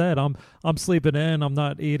like I said, I'm sleeping in. I'm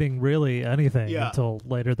not eating really anything until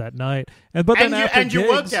later that night. And you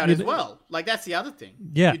worked out as well. Like that's the other thing.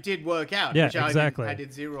 Yeah. You did work out. Yeah, which exactly. I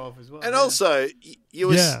did zero of as well. And also, you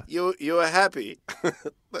were happy.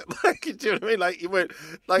 Like, do you know what I mean? Like, you weren't,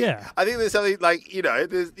 like, I think there's something, like,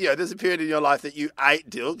 there's a period in your life that you ate,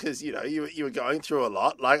 Dill, because, you were going through a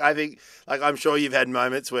lot. Like, I think, like, I'm sure you've had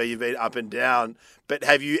moments where you've been up and down, but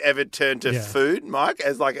have you ever turned to food, Mike,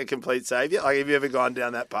 as, like, a complete savior? Like, have you ever gone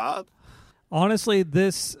down that path? honestly,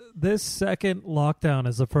 this second lockdown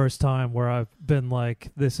is the first time where I've been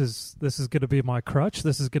like, this is going to be my crutch.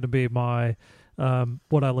 This is going to be my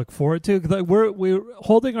what I look forward to. 'Cause, like, we're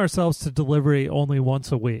holding ourselves to delivery only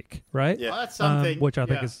once a week, right? Yeah. Well, that's something. Which I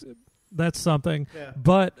think is. That's something. Yeah.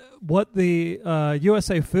 But what the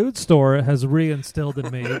USA Food Store has reinstilled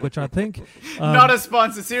in me, which I think... not a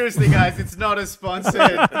sponsor. Seriously, guys, it's not a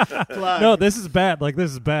sponsored plug. No, this is bad. Like,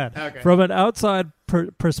 this is bad. Okay. From an outside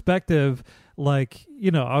perspective, like,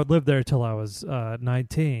 you know, I would live there till I was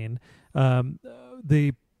 19.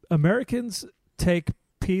 The Americans take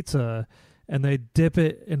pizza and they dip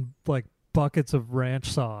it in, like, buckets of ranch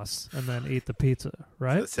sauce and then eat the pizza,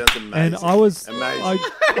 right? That sounds amazing. And I was amazing.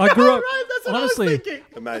 I grew up Right, that's what honestly. I was thinking.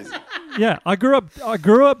 Amazing. Yeah, I grew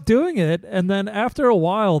up doing it, and then after a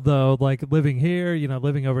while though, like living here, you know,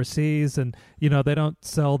 living overseas, and you know, they don't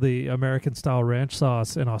sell the American style ranch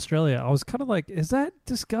sauce in Australia. I was kind of like, is that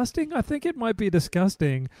disgusting? I think it might be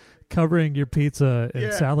disgusting covering your pizza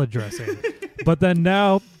in salad dressing. But then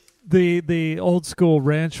now the old school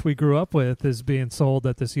ranch we grew up with is being sold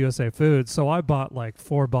at this USA Foods. So I bought like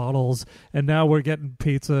 4 bottles, and now we're getting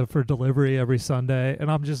pizza for delivery every Sunday, and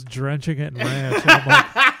I'm just drenching it in ranch. And I'm like,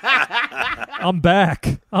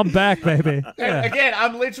 I'm back, baby. Yeah. Again,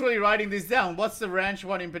 I'm literally writing this down. What's the ranch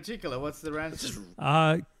one in particular? What's the ranch?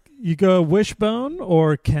 You go Wishbone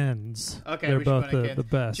or Ken's. Okay, they're Wishbone both and the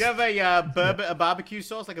Ken's. best. Do you have a barbecue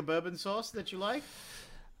sauce, like a bourbon sauce that you like?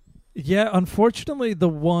 Yeah, unfortunately, the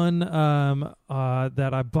one that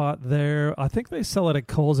I bought there, I think they sell it at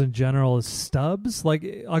Kohl's in general, is Stubbs. Like,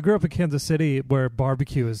 I grew up in Kansas City where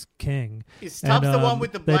barbecue is king. Is Stubbs the one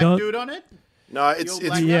with the black dude on it? No, it's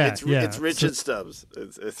Richard Stubbs.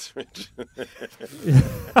 It's Richard.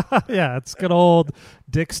 Yeah, it's good old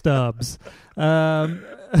Dick Stubbs.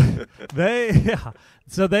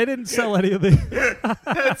 So they didn't sell any of the.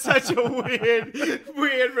 That's such a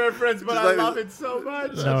weird reference, but I love it so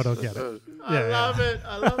much. No, I don't get it. I love it.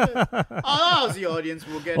 Oh, the audience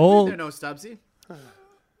will get it. They know Stubbsy.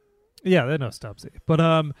 Yeah, they know Stubbsy.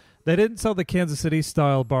 But they didn't sell the Kansas City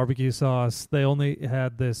style barbecue sauce. They only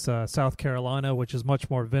had this South Carolina, which is much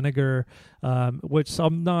more vinegar, which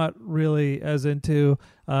I'm not really as into.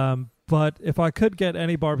 But if I could get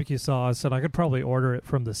any barbecue sauce, and I could probably order it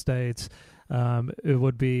from the States, it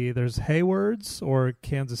would be there's Hayward's or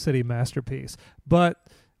Kansas City Masterpiece. But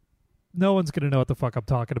no one's gonna know what the fuck I'm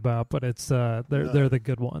talking about, but it's they're the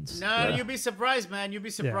good ones. No, you'd be surprised, man. You'd be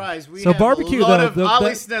surprised. Yeah. We So have barbecue, a lot though, of our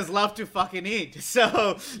listeners love to fucking eat.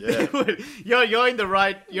 So you're in the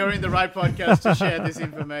right podcast to share this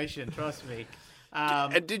information. Trust me.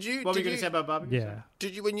 And what were you going to say about barbecue? Yeah.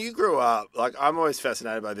 Did you, when you grew up, like, I'm always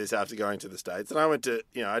fascinated by this after going to the States. And I went to,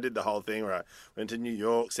 you know, I did the whole thing where I went to New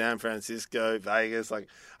York, San Francisco, Vegas. Like,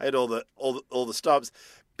 I had all the stops.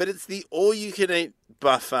 But it's the all-you-can-eat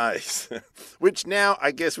buffets, which now,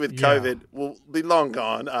 I guess, with COVID, will be long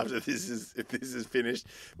gone after if this is finished.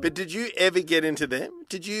 But did you ever get into them?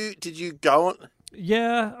 Did you go on?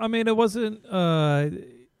 Yeah, I mean, it wasn't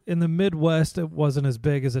in the Midwest. It wasn't as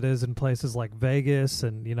big as it is in places like Vegas,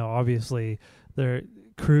 and you know, obviously, they're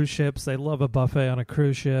cruise ships. They love a buffet on a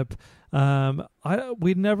cruise ship.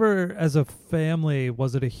 We never, as a family,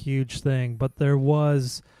 was it a huge thing, but there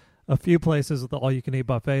was a few places with the all-you-can-eat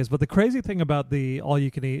buffets. But the crazy thing about the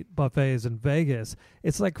all-you-can-eat buffets in Vegas,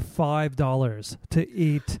 it's like $5 to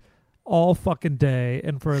eat all fucking day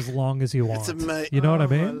and for as long as you want. It's amazing. You know what I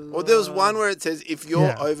mean? Well, there was one where it says, if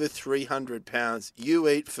you're over 300 pounds, you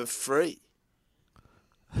eat for free.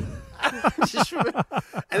 And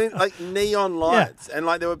then, like, neon lights, and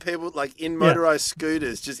like there were people like in motorized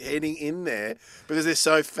scooters just heading in there because they're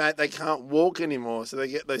so fat they can't walk anymore, so they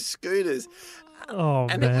get those scooters. Oh,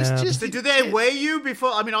 and man. it was just. So do they weigh you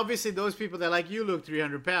before? I mean, obviously those people, they're like, you look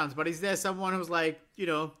 300 pounds, but is there someone who's like, you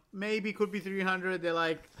know, maybe could be 300? They're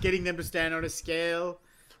like getting them to stand on a scale.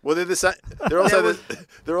 Well, they're the same. They're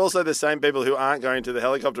also the same people who aren't going to the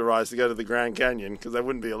helicopter rides to go to the Grand Canyon because they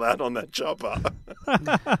wouldn't be allowed on that chopper. That's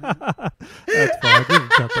fine. You can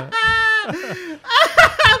cut that.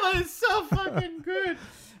 But it's so fucking good.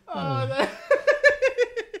 Oh,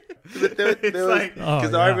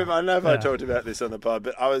 Because I remember, I don't know if I talked about this on the pod,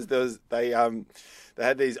 but they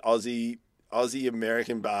had these Aussie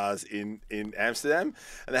American bars in Amsterdam,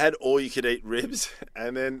 and they had all you could eat ribs,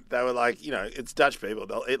 and then they were like, you know, it's Dutch people,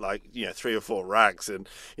 they'll eat like, you know, 3 or 4 racks, and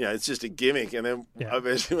you know, it's just a gimmick. And then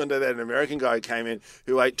eventually one day they had an American guy who came in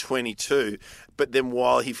who ate 22, but then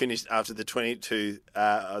while he finished after the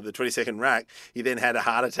 22nd rack, he then had a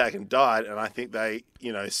heart attack and died, and I think they,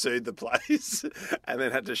 you know, sued the place and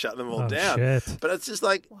then had to shut them all down. Shit. But it's just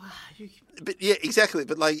like, But yeah, exactly.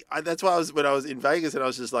 But like, that's why when I was in Vegas, and I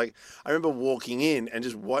was just like, I remember walking in and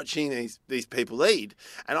just watching these people eat,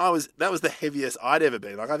 and that was the heaviest I'd ever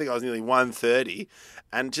been. Like, I think I was nearly 130,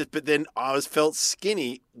 but then I felt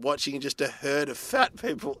skinny watching just a herd of fat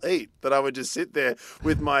people eat. That I would just sit there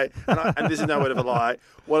with and this is no word of a lie,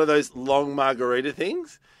 one of those long margarita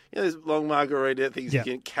things. You know, those long margarita things you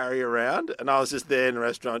can carry around. And I was just there in a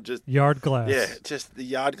restaurant, just... Yard glass. Yeah, just the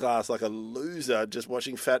yard glass like a loser, just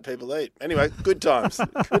watching fat people eat. Anyway, good times.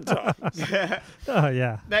 Good times. Oh,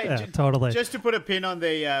 yeah. Totally. Just to put a pin on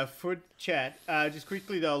the food chat, just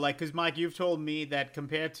quickly though, like, because Mike, you've told me that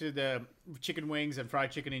compared to the chicken wings and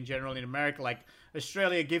fried chicken in general in America, like,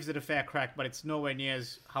 Australia gives it a fair crack, but it's nowhere near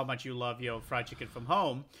as how much you love your fried chicken from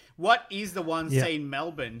home. What is the one, say, in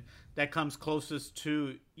Melbourne that comes closest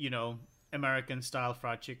to, American-style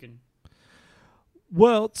fried chicken?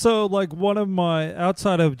 Well, so like one of my,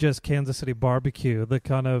 outside of just Kansas City barbecue, the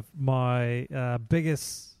kind of my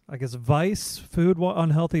biggest, I guess, vice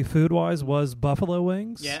unhealthy food-wise was buffalo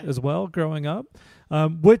wings as well growing up,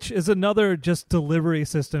 which is another just delivery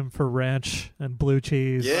system for ranch and blue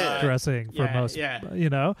cheese dressing for most,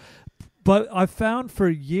 But I found for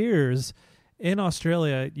years in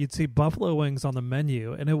Australia, you'd see buffalo wings on the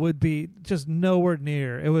menu, and it would be just nowhere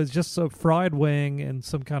near. It was just a fried wing and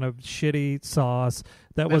some kind of shitty sauce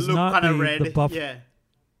that was not the buffalo.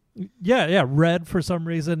 Yeah, red for some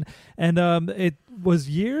reason. And it was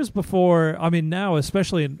years before, now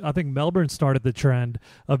especially, I think Melbourne started the trend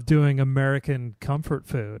of doing American comfort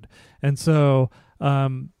food. And so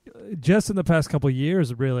just in the past couple of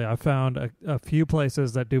years, really, I found a few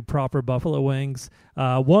places that do proper buffalo wings.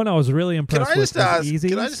 One I was really impressed with was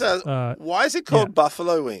Easy's. Can I just ask, why is it called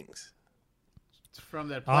buffalo wings? It's from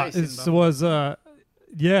that place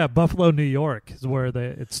Buffalo, New York is where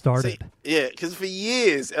it started. Because for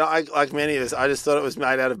years, like many of us, I just thought it was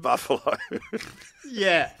made out of buffalo.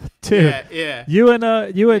 Yeah, dude. Yeah. You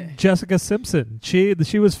and Jessica Simpson.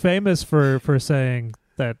 She was famous for saying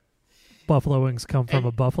that buffalo wings come from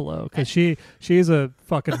a buffalo, because she's a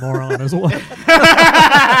fucking moron as well.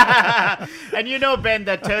 And Ben,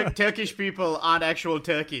 that Turkish people aren't actual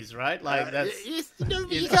turkeys, right? Like that's you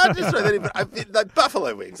can't just throw that in. But like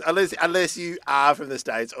buffalo wings, unless you are from the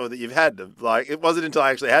States or that you've had them. Like, it wasn't until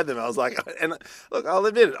I actually had them I was like, and look, I'll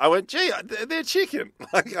admit it. I went, gee, they're chicken.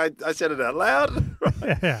 Like I said it out loud.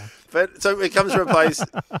 Right? Yeah. But so it comes from a place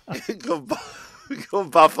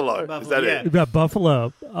called Buffalo. Is that it? We've got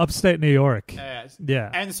Buffalo, upstate New York.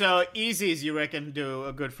 Yeah. And so Easy's, you reckon, do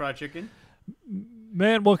a good fried chicken?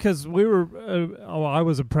 Man, well, because we were, I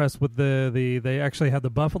was impressed with they actually had the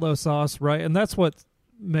buffalo sauce, right? And that's what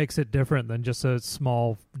makes it different than just a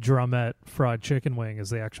small drumette fried chicken wing, is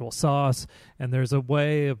the actual sauce. And there's a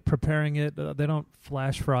way of preparing it. They don't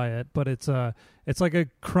flash fry it, but it's like a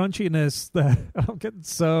crunchiness that I'm getting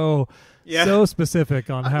so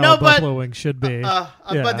specific on how buffalo wings should be.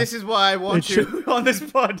 But this is why I want you on this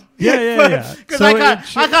pod. Yeah. Because so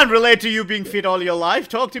I can't relate to you being fit all your life.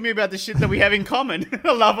 Talk to me about the shit that we have in common.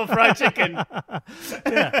 A love of fried chicken.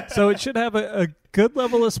 Yeah. So it should have a good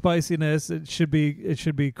level of spiciness. It should be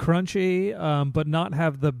crunchy, but not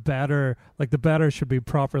have the batter. Like, the batter should be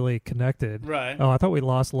properly connected. Right. Oh, I thought we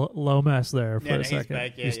lost Lomas there for a second.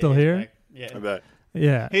 Back. You still here? Yeah. I bet.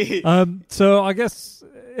 Yeah. So I guess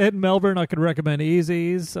in Melbourne, I could recommend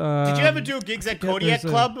Easy's. Did you ever do gigs at Kodiak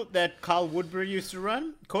Club that Carl Woodbury used to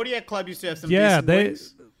run? Kodiak Club used to have some decent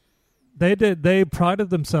wings. They did. They prided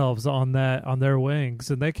themselves on their wings,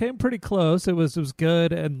 and they came pretty close. It was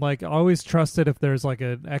good, and like I always trusted if there's like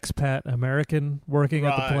an expat American working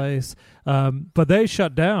at the place. But they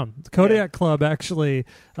shut down. The Kodiak Club actually.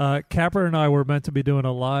 Capper and I were meant to be doing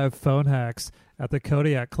a live phone hacks at the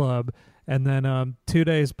Kodiak Club, and then 2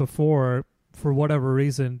 days before, for whatever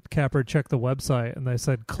reason, Capper checked the website and they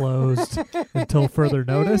said closed until further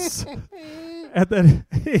notice. And then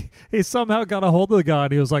he somehow got a hold of the guy,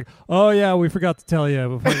 and he was like, "Oh yeah, we forgot to tell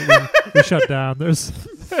you before we shut down. There's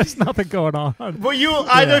nothing going on." Were you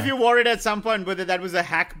either of you worried at some point whether that was a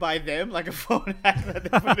hack by them, like a phone hack that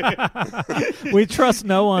they put in? We trust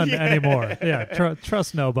no one anymore. Yeah,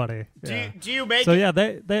 trust nobody. Do you make? So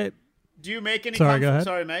they. Do you make any? Sorry, go ahead.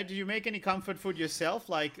 Sorry, mate. Do you make any comfort food yourself,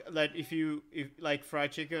 like if like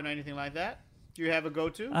fried chicken or anything like that? Do you have a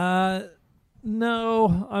go-to?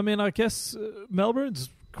 No, I mean, I guess Melbourne's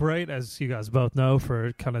great, as you guys both know,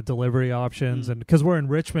 for kind of delivery options. And because we're in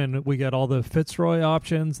Richmond, we get all the Fitzroy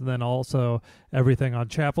options, and then also everything on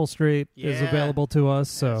Chapel Street is available to us.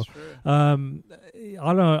 So I don't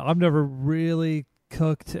know. I've never really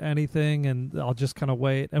cooked anything, and I'll just kind of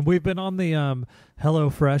wait. And we've been on the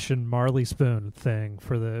HelloFresh and Marley Spoon thing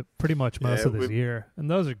for the pretty much most of this year, and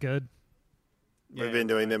those are good. We've been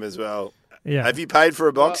doing them as well. Yeah. Have you paid for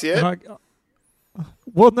a box yet?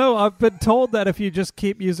 Well, no, I've been told that if you just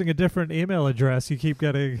keep using a different email address, you keep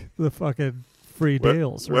getting the fucking free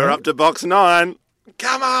deals. We're up to box 9.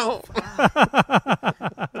 Come on.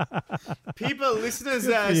 Listeners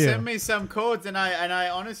send me some codes, and I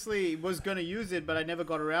honestly was going to use it, but I never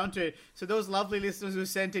got around to it. So those lovely listeners who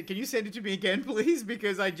sent it, can you send it to me again, please?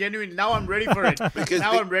 Because I genuinely, now I'm ready for it.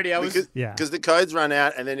 I'm ready. Because the codes run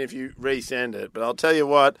out, and then if you resend it. But I'll tell you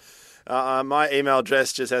what, my email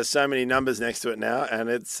address just has so many numbers next to it now, and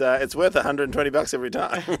it's worth $120 every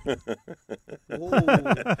time.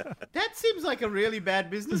 That seems like a really bad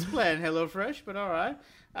business plan, HelloFresh, but all right.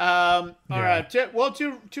 All right. Well,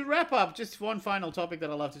 to wrap up, just one final topic that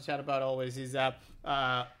I love to chat about always is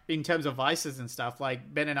in terms of vices and stuff.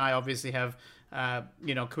 Like Ben and I obviously have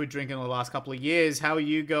quit drinking in the last couple of years. How are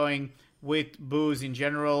you going with booze in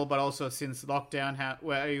general, but also since lockdown?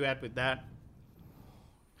 Where are you at with that?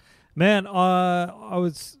 Man, I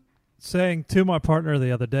was saying to my partner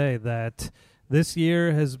the other day that this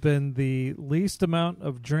year has been the least amount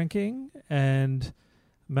of drinking and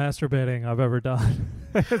masturbating I've ever done.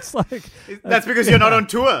 It's like that's because you're not on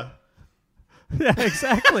tour. Yeah,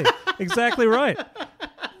 exactly. Exactly right.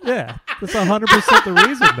 Yeah, that's 100% the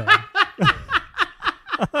reason, man.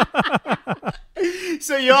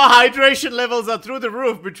 So your hydration levels are through the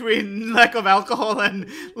roof between lack of alcohol and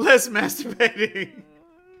less masturbating.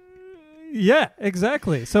 Yeah,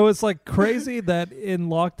 exactly. So it's like crazy that in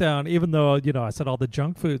lockdown, even though, I said all the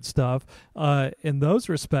junk food stuff, in those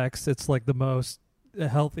respects, it's like the most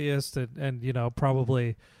healthiest and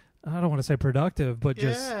probably, I don't want to say productive, but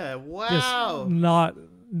just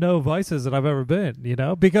no vices that I've ever been,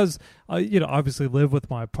 because I, obviously live with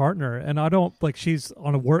my partner, and I don't, like, she's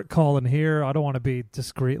on a work call in here. I don't want to be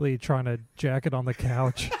discreetly trying to jack it on the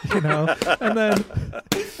couch, and then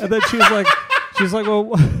she's like, well,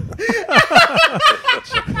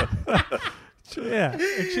 yeah,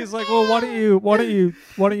 and she's like, well, why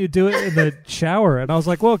don't you do it in the shower? And I was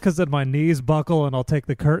like, well, because then my knees buckle and I'll take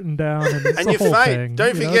the curtain down, and it's the whole thing.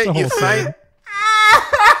 Don't forget you faint.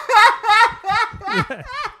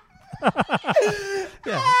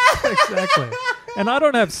 Yeah, exactly. And I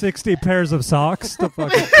don't have 60 pairs of socks to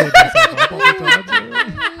fucking clean myself up all the time.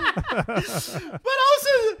 But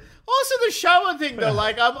also the shower thing though,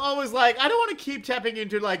 like I'm always like, I don't want to keep tapping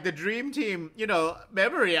into like the dream team,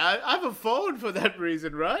 memory. I have a phone for that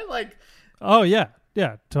reason, right? Like, oh yeah,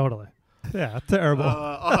 totally. Yeah, terrible.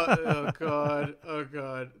 Oh god.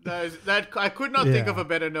 That I could not think of a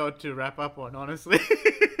better note to wrap up on, honestly.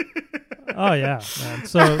 Oh yeah, man.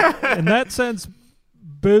 So in that sense,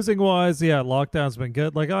 boozing wise, lockdown's been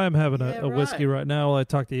good. Like I am having a whiskey right now while I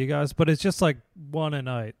talk to you guys, but it's just like one a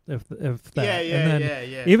night, if that.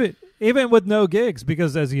 Yeah. Even with no gigs,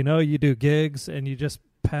 because as you know, you do gigs and you just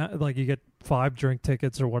you get 5 drink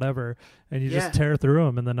tickets or whatever, and you just tear through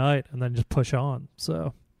them in the night and then just push on.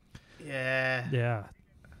 So yeah.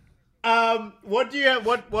 What do you have?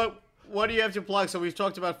 What do you have to plug? So we've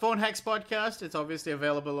talked about Phone Hacks podcast. It's obviously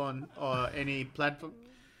available on any platform.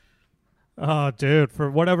 Oh, dude, for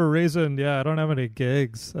whatever reason, I don't have any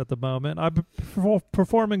gigs at the moment. I'm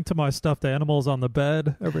performing to my stuffed animals on the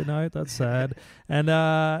bed every night. That's sad. And,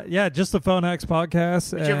 just the Phone Hacks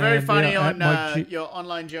podcast. But you're very funny on your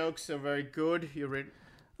online jokes are very good.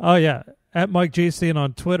 Oh, yeah. At Mike Gstein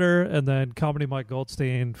on Twitter, and then Comedy Mike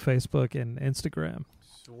Goldstein, Facebook and Instagram.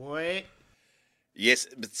 Sweet. Yes,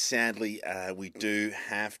 but sadly, we do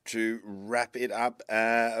have to wrap it up.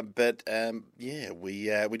 But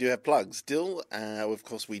we do have plugs still. Of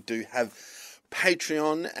course, we do have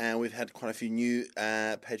Patreon, and we've had quite a few new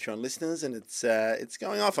Patreon listeners, and it's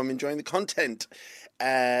going off. I'm enjoying the content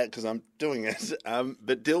because I'm doing it.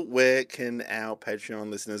 But Dill, where can our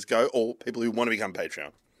Patreon listeners go, or people who want to become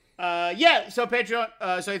Patreon? So Patreon.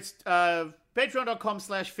 So it's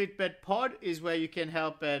patreon.com/fitbetpod is where you can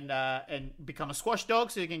help and become a squash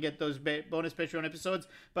dog, so you can get those bonus Patreon episodes.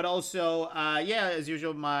 But also, as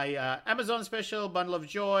usual, my Amazon special, Bundle of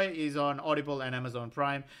Joy, is on Audible and Amazon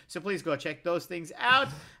Prime. So please go check those things out.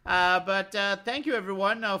 But thank you,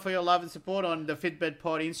 everyone, for your love and support on the Fitbet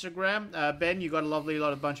Pod Instagram. Ben, you got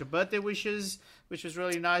a bunch of birthday wishes, which was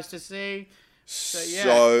really nice to see.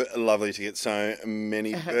 So lovely to get so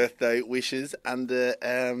many birthday wishes under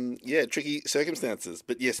tricky circumstances.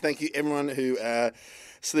 But yes, thank you everyone who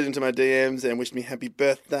slid into my DMs and wished me happy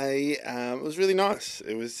birthday. It was really nice.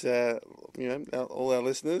 It was all our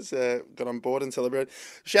listeners got on board and celebrated.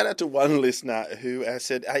 Shout out to one listener who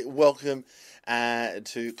said, "Hey, welcome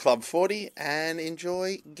to Club 40 and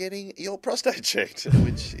enjoy getting your prostate checked,"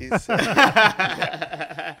 which is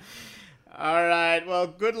All right. Well,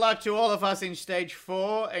 good luck to all of us in stage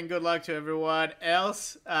 4, and good luck to everyone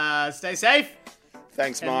else. Stay safe.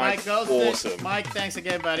 Thanks, And Mike. Goldstein. Awesome. Mike, thanks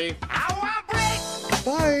again, buddy.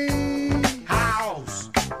 Bye.